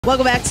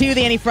Welcome back to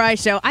the Annie Frey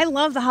Show. I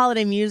love the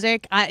holiday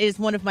music. It's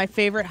one of my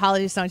favorite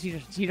holiday songs.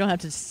 You don't have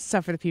to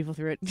suffer the people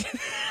through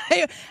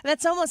it.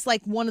 That's almost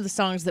like one of the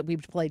songs that we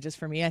play just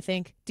for me, I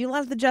think. Do you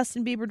love the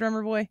Justin Bieber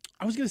Drummer Boy?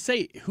 I was going to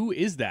say, who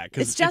is that?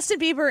 It's Justin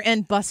Bieber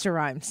and Busta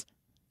Rhymes.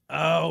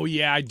 Oh,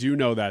 yeah, I do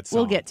know that song.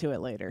 We'll get to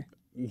it later.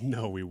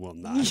 No, we will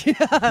not.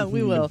 Yeah,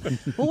 we will.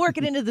 We'll work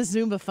it into the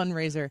Zumba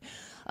fundraiser.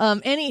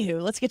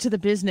 Anywho, let's get to the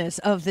business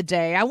of the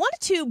day. I wanted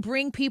to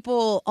bring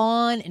people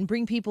on and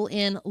bring people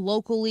in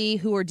locally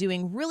who are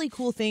doing really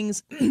cool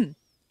things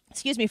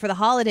excuse me, for the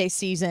holiday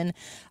season,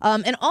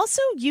 and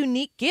also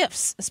unique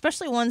gifts,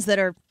 especially ones that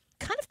are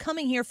kind of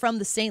coming here from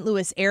the St.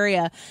 Louis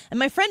area. And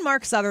my friend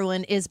Mark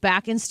Sutherland is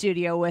back in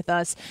studio with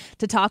us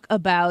to talk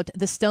about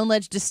the Stone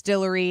Ledge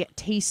Distillery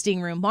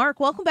tasting room. Mark,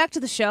 welcome back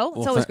to the show.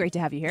 It's always great to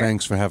have you here.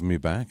 Thanks for having me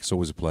back. It's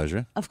always a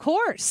pleasure. Of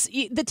course.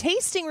 The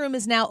tasting room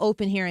is now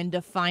open here in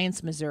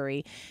Defiance,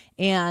 Missouri.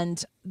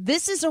 And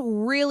this is a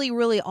really,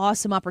 really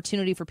awesome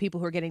opportunity for people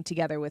who are getting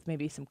together with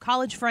maybe some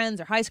college friends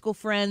or high school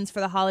friends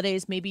for the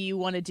holidays. Maybe you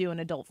want to do an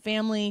adult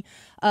family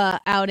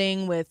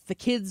outing with the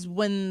kids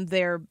when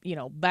they're,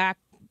 back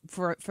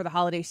for the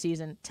holiday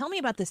season. Tell me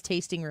about this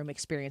tasting room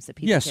experience that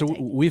people can take.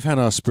 We've had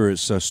our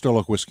spirits,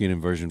 Storlock Whiskey and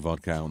Inversion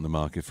Vodka, out on the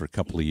market for a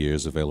couple of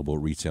years, available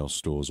at retail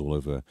stores all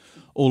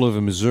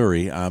over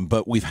Missouri.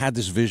 But we've had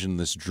this vision,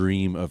 this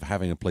dream of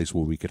having a place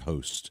where we could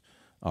host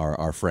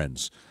our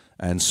friends.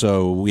 And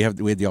so we had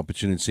the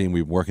opportunity, and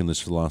we've been working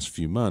this for the last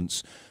few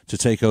months, to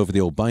take over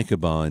the old biker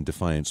bar in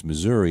Defiance,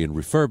 Missouri, and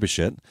refurbish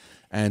it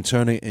and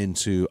turn it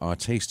into our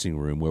tasting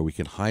room where we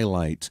can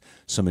highlight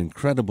some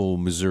incredible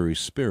Missouri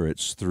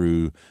spirits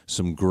through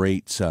some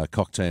great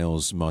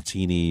cocktails,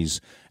 martinis,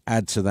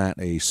 add to that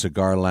a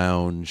cigar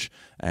lounge,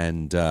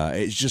 and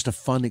it's just a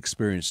fun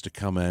experience to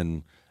come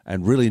in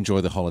and really enjoy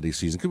the holiday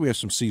season, because we have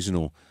some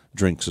seasonal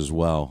drinks as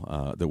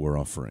well that we're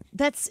offering.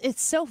 It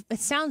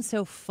sounds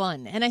so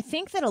fun. And I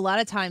think that a lot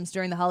of times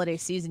during the holiday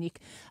season,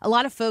 a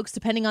lot of folks,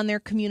 depending on their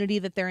community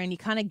that they're in, you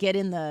kind of get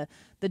in the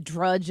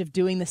drudge of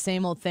doing the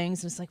same old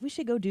things. And it's like, we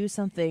should go do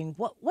something.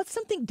 What's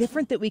something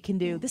different that we can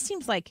do? This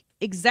seems like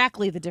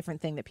exactly the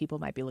different thing that people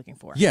might be looking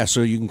for. Yeah,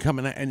 so you can come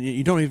in, and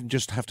you don't even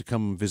just have to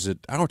come visit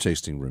our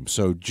tasting room.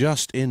 So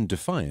just in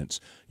Defiance,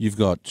 you've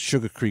got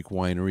Sugar Creek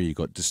Winery, you've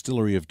got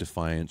Distillery of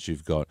Defiance,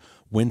 you've got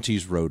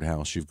Wenty's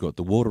Roadhouse, you've got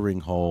the Watering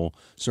Hole,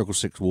 Circle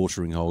 6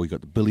 Watering Hole, you've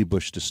got the Billy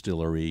Bush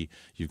Distillery,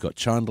 you've got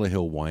Chandler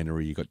Hill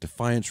Winery, you've got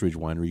Defiance Ridge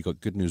Winery, you've got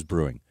Good News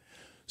Brewing.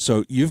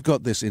 So you've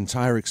got this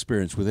entire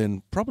experience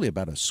within probably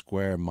about a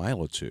square mile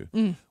or two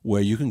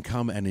where you can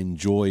come and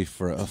enjoy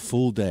for a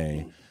full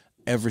day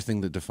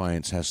everything that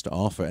Defiance has to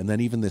offer. And then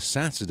even this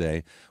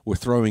Saturday, we're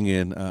throwing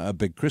in a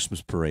big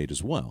Christmas parade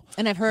as well.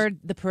 And I've heard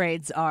the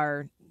parades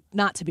are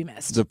not to be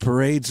missed. The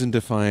parades in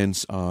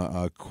Defiance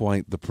are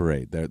quite the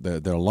parade.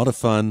 They're a lot of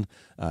fun.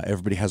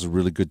 Everybody has a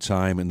really good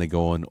time, and they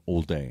go on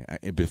all day,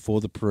 before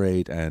the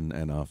parade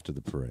and after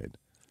the parade.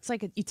 It's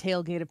like you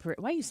tailgate a parade.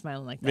 Why are you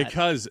smiling like that?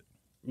 Because,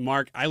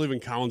 Mark, I live in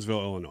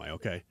Collinsville, Illinois,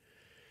 okay?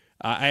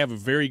 I have a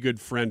very good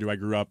friend who I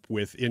grew up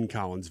with in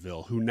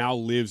Collinsville who now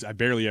lives, I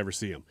barely ever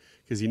see him,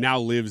 because he now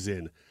lives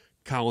in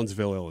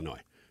Collinsville,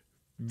 Illinois.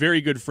 Very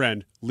good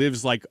friend,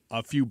 lives like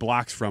a few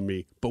blocks from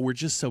me, but we're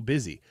just so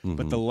busy. Mm-hmm.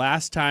 But the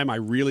last time I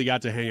really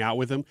got to hang out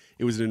with him,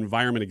 it was an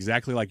environment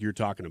exactly like you're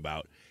talking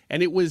about.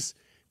 And it was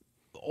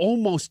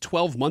almost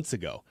 12 months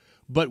ago.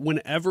 But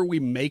whenever we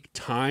make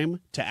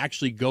time to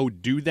actually go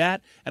do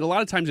that, and a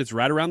lot of times it's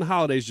right around the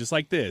holidays, just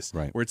like this,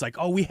 right, where it's like,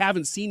 oh, we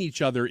haven't seen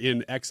each other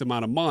in X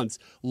amount of months.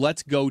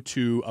 Let's go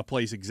to a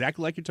place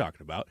exactly like you're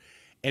talking about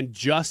and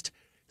just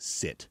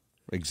sit.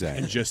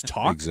 Exactly. And just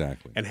talk.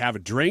 Exactly. And have a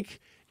drink.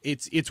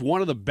 It's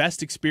one of the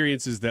best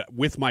experiences that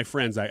with my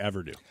friends I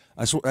ever do.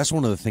 That's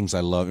one of the things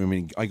I love. I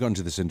mean, I got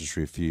into this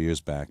industry a few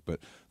years back, but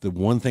the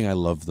one thing I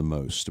love the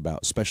most about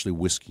especially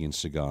whiskey and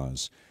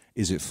cigars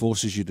is it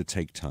forces you to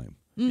take time.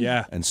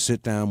 Yeah. And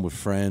sit down with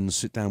friends,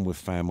 sit down with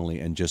family,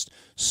 and just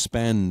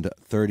spend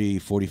 30,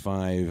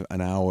 45,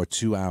 an hour,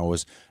 2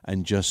 hours,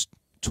 and just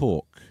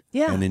talk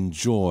and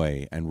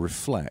enjoy and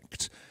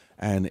reflect.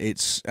 And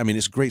it's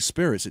great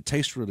spirits. It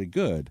tastes really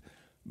good.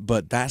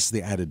 But that's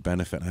the added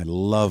benefit. I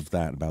love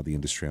that about the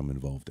industry I'm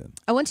involved in.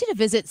 I want you to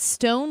visit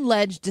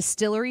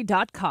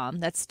stoneledgedistillery.com.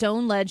 That's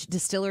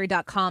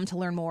stoneledgedistillery.com to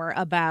learn more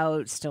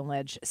about Stone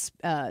Ledge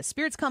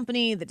Spirits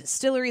Company, the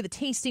distillery, the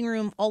tasting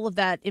room. All of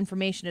that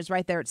information is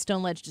right there at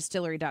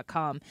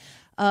stoneledgedistillery.com.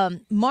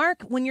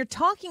 Mark, when you're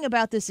talking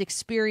about this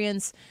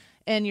experience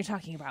and you're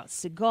talking about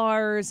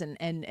cigars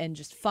and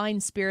just fine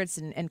spirits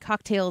and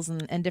cocktails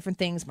and different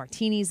things,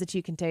 martinis that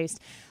you can taste,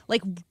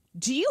 like,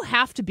 do you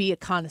have to be a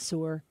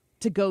connoisseur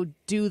to go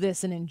do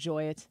this and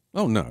enjoy it?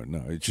 Oh, no.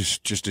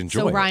 Just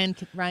enjoy it. So Ryan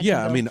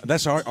yeah, I mean,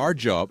 that's our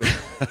job.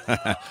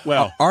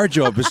 Well, our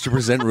job is to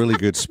present really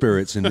good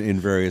spirits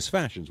in various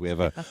fashions. We have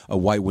a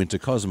white winter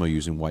Cosmo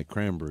using white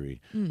cranberry.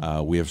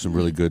 We have some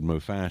really good Mo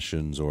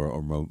Fashions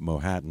or Mo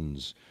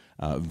Hattons.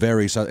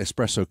 Various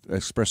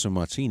espresso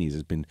martinis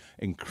has been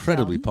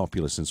incredibly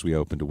popular since we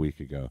opened a week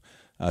ago.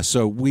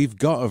 So we've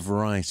got a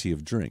variety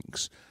of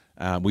drinks.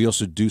 We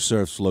also do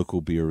serve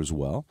local beer as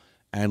well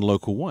and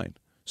local wine.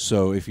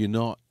 So if you're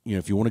not,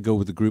 if you want to go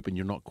with the group and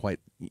you're not quite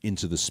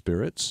into the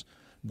spirits,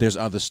 there's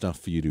other stuff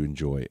for you to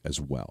enjoy as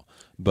well.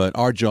 But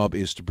our job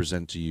is to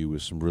present to you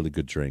with some really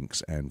good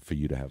drinks and for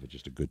you to have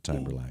just a good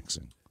time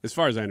relaxing. As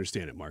far as I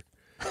understand it, Mark,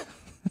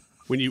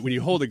 when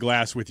you hold a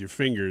glass with your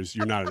fingers,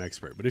 you're not an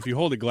expert. But if you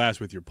hold a glass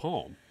with your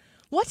palm,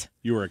 what?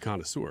 You are a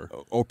connoisseur.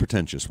 Or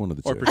pretentious, one of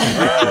the two. Or pretentious.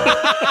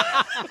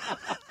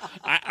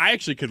 I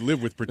actually could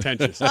live with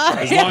pretentious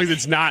as long as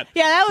it's not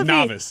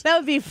novice. That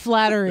would be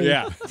flattering.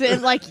 Yeah.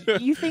 Like,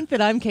 you think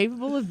that I'm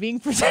capable of being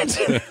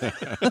pretentious?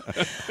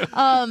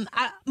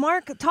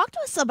 Mark, talk to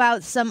us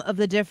about some of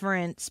the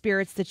different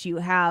spirits that you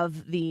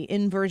have, the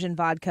inversion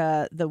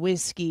vodka, the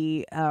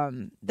whiskey,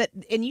 and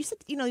you said,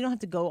 you don't have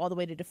to go all the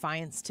way to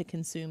Defiance to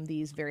consume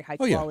these very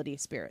high-quality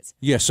spirits.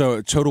 Yeah,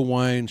 so Total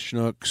Wine,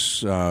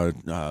 Schnucks,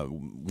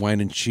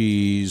 Wine and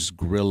Cheese,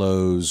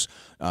 Grillos.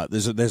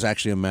 There's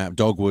actually a map.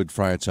 Dogwood,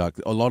 Friar Tuck.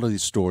 A lot of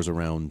these stores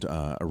around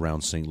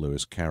St.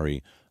 Louis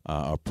carry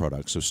our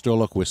products. So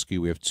Storlock whiskey,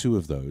 we have 2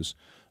 of those.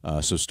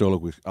 So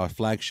Storlock, our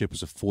flagship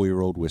is a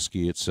 4-year-old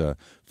whiskey. It's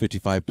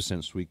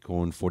 55% sweet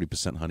corn,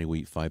 40% honey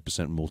wheat,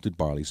 5% malted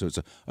barley. So it's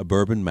a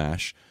bourbon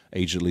mash,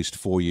 aged at least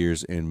 4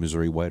 years in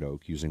Missouri white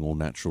oak, using all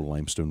natural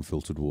limestone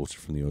filtered water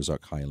from the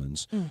Ozark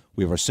Highlands.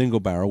 We have our single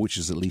barrel, which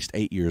is at least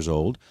 8 years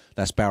old.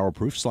 That's barrel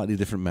proof, slightly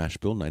different mash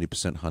bill,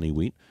 90% honey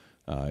wheat.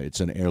 It's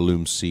an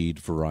heirloom seed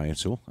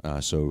varietal,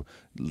 so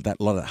a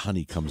lot of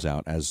honey comes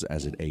out as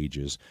it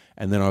ages.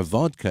 And then our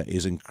vodka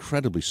is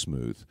incredibly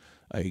smooth.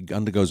 It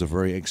undergoes a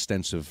very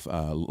extensive,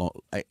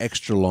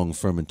 extra long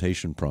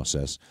fermentation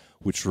process,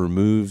 which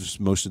removes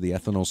most of the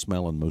ethanol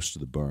smell and most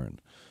of the burn.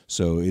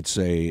 So it's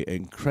a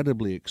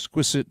incredibly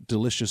exquisite,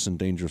 delicious, and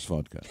dangerous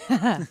vodka.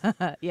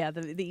 Yeah,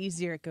 the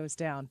easier it goes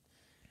down.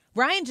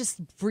 Ryan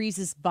just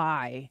breezes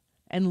by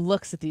and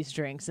looks at these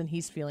drinks, and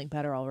he's feeling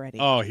better already.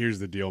 Oh, here's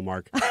the deal,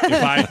 Mark.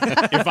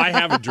 If I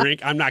have a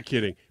drink, I'm not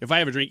kidding. If I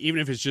have a drink, even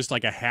if it's just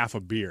like a half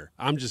a beer,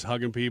 I'm just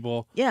hugging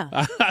people.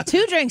 Yeah,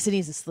 2 drinks and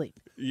he's asleep.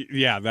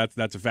 Yeah,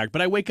 that's a fact.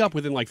 But I wake up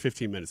within like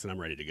 15 minutes and I'm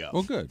ready to go.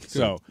 Oh, good.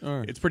 So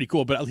right. It's pretty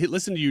cool. But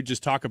listen to you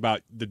just talk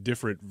about the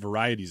different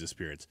varieties of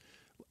spirits.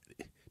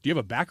 Do you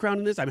have a background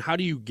in this? I mean, how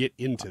do you get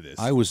into this?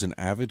 I was an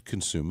avid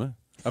consumer.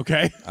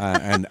 Okay.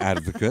 And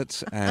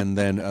advocate. And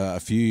then a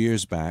few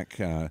years back,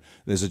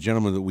 there's a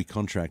gentleman that we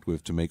contract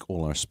with to make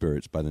all our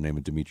spirits by the name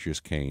of Demetrius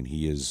Kane.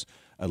 He is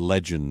a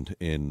legend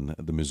in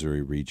the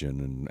Missouri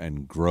region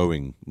and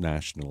growing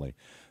nationally.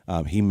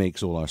 He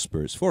makes all our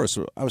spirits for us.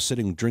 So I was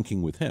sitting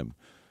drinking with him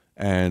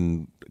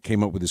and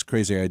came up with this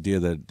crazy idea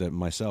that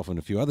myself and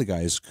a few other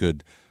guys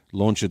could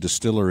launch a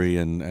distillery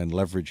and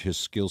leverage his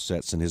skill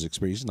sets and his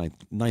experience. He's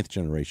ninth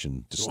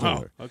generation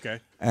distiller. Wow. Okay.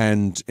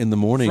 And in the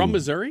morning... From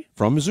Missouri?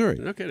 From Missouri.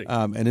 No kidding.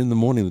 And in the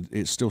morning,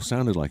 it still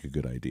sounded like a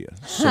good idea.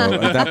 So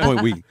at that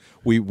point,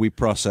 we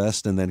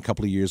processed, and then a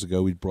couple of years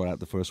ago, we brought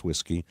out the first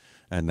whiskey,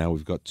 and now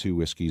we've got 2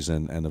 whiskeys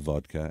and a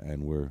vodka,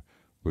 and we're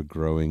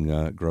growing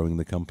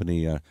the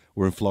company.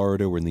 We're in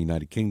Florida. We're in the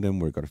United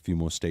Kingdom. We've got a few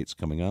more states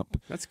coming up.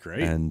 That's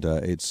great. And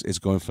it's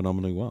going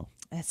phenomenally well.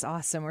 That's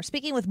awesome. We're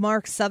speaking with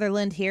Mark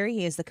Sutherland here.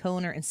 He is the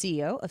co-owner and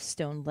CEO of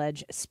Stone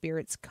Ledge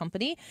Spirits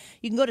Company.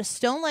 You can go to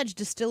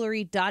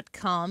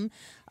stoneledgedistillery.com.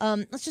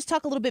 Let's just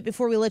talk a little bit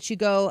before we let you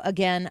go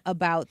again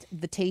about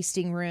the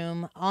tasting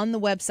room. On the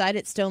website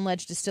at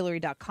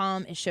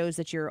stoneledgedistillery.com, it shows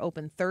that you're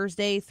open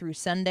Thursday through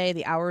Sunday.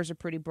 The hours are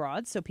pretty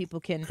broad, so people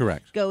can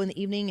go in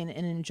the evening and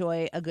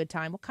enjoy a good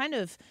time. What kind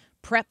of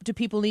prep do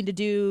people need to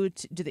do?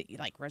 Do they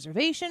like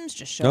reservations?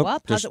 Just show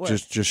up? How's it work?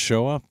 Just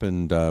show up,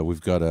 and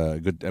we've got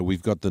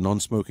the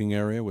non-smoking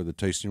area where the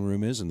tasting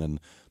room is, and then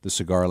the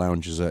cigar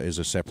lounge is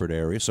a separate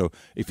area. So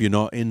if you're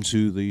not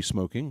into the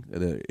smoking,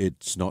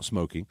 it's not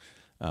smoking.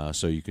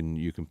 So you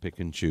can pick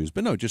and choose.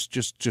 But no,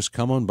 just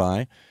come on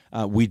by.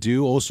 We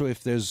do also,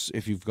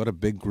 if you've got a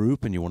big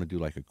group and you want to do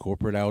like a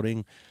corporate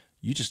outing,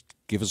 you just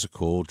give us a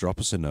call, drop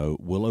us a note.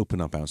 We'll open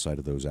up outside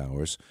of those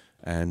hours,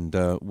 and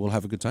we'll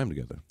have a good time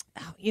together.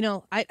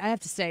 I have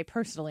to say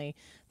personally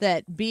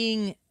that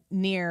being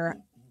near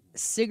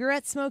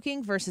cigarette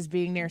smoking versus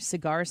being near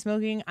cigar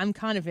smoking, I'm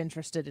kind of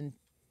interested in.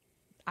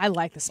 I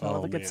like the smell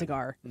of a good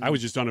cigar. I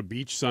was just on a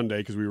beach Sunday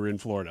because we were in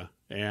Florida,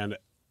 and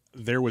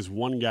there was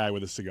one guy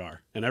with a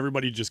cigar, and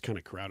everybody just kind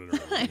of crowded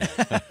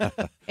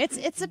around.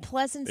 It's a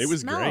pleasant smell. It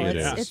was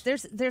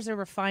great. There's a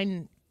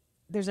refinement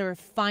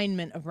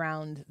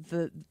around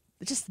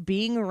just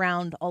being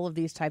around all of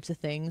these types of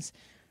things.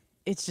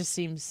 It just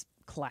seems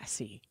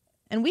classy.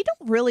 And we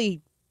don't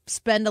really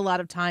spend a lot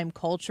of time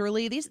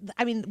culturally.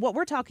 What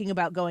we're talking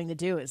about going to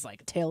do is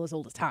like a tale as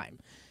old as time.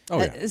 Oh,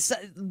 yeah.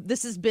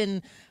 This has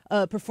been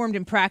performed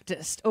and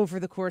practiced over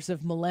the course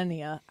of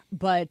millennia,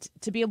 but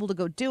to be able to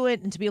go do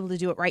it and to be able to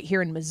do it right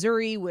here in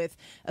Missouri with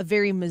a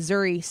very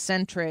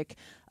Missouri-centric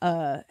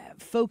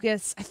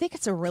focus. I think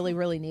it's a really,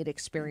 really neat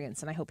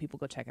experience, and I hope people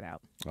go check it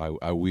out.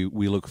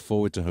 We look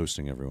forward to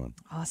hosting everyone.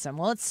 Awesome.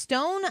 Well, it's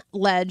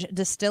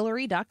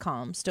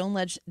StoneLedgeDistillery.com.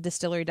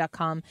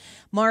 StoneLedgeDistillery.com.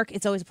 Mark,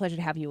 it's always a pleasure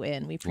to have you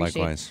in. We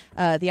appreciate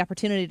the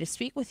opportunity to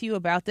speak with you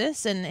about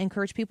this and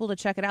encourage people to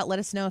check it out. Let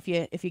us know if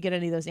you get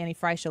any of those Annie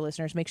Frey Show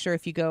listeners. Make sure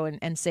if you go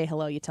and say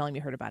hello, you tell them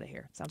you heard about it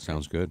here.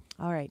 Sounds good.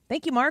 All right.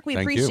 Thank you, Mark. We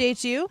Thank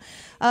appreciate you.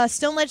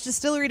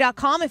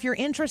 StoneLedgeDistillery.com. If you're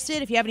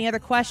interested, if you have any other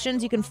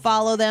questions, you can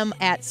follow them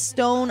at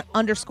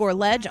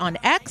Stone_Ledge on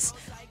X.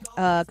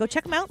 Go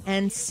check them out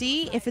and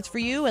see if it's for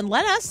you and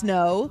let us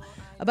know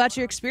about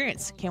your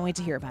experience. Can't wait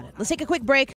to hear about it. Let's take a quick break.